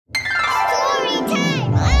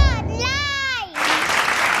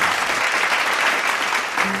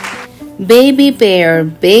Baby bear,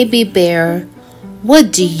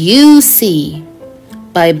 what do you see?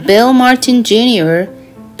 By Bill Martin Jr.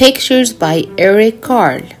 Pictures by Eric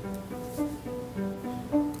Carle.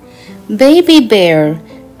 Baby bear,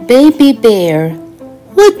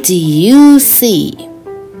 what do you see?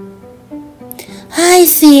 I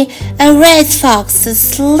see a red fox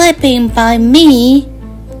slipping by me.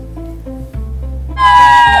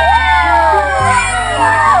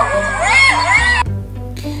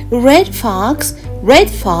 Red fox,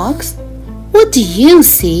 what do you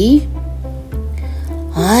see?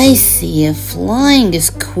 I see a flying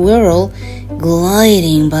squirrel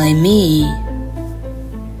gliding by me.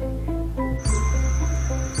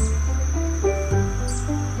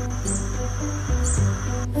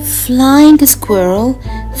 Flying squirrel,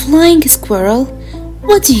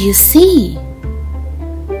 what do you see?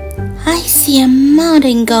 I see a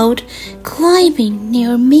mountain goat climbing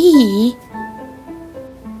near me.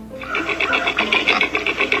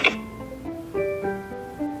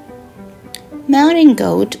 Mountain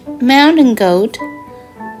goat,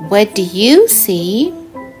 what do you see?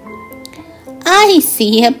 I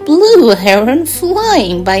see a blue heron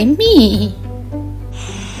flying by me.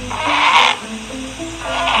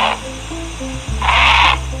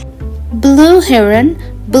 Blue heron,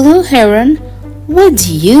 what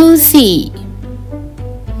do you see?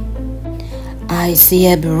 I see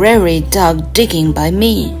a prairie dog digging by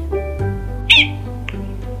me.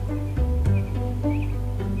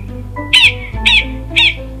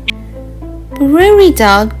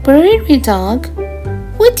 Prairie dog,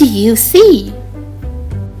 what do you see?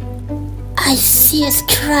 I see a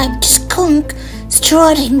striped skunk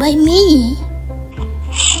strutting by me.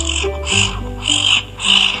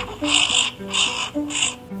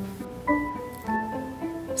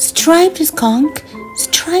 Striped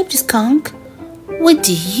skunk, what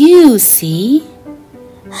do you see?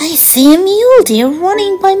 I see a mule deer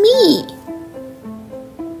running by me.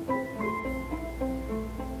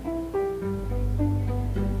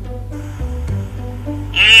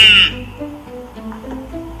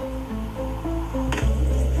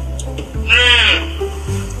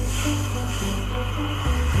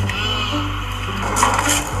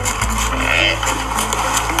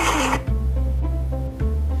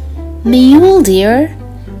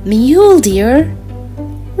 Mule deer,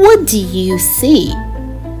 what do you see?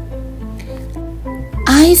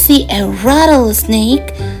 I see a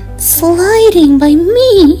rattlesnake sliding by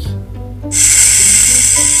me.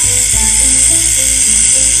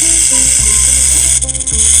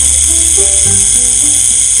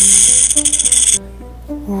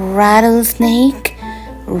 Rattlesnake,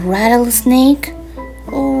 what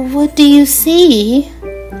do you see?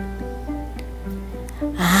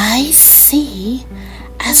 I see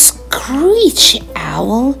a screech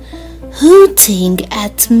owl hooting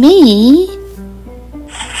at me.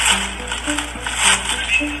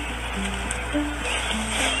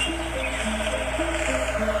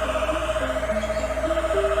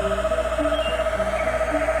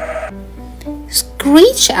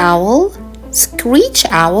 Screech owl,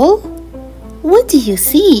 what do you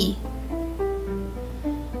see?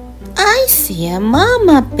 I see a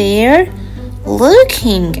mama bear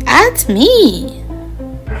looking at me.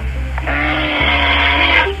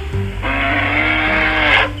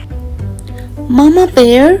 Mama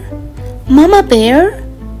bear,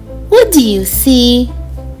 what do you see?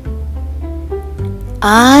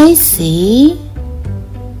 I see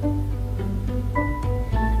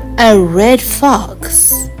a red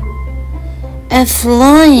fox, a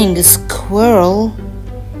flying squirrel,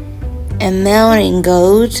 a mountain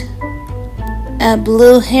goat, a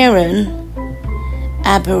blue heron,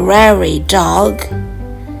 a prairie dog,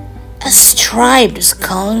 a striped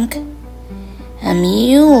skunk, a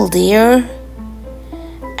mule deer,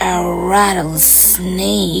 a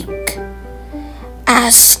rattlesnake,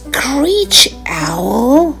 a screech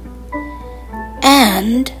owl,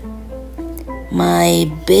 and my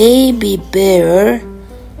baby bear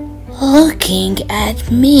looking at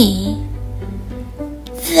me.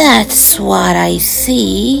 That's what I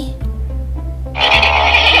see.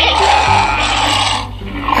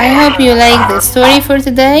 I hope you like the story for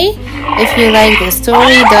today. If you like the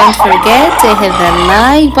story, don't forget to hit the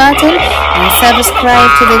like button and subscribe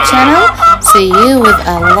to the channel. See you with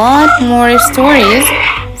a lot more stories.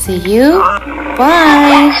 See you.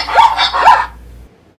 Bye.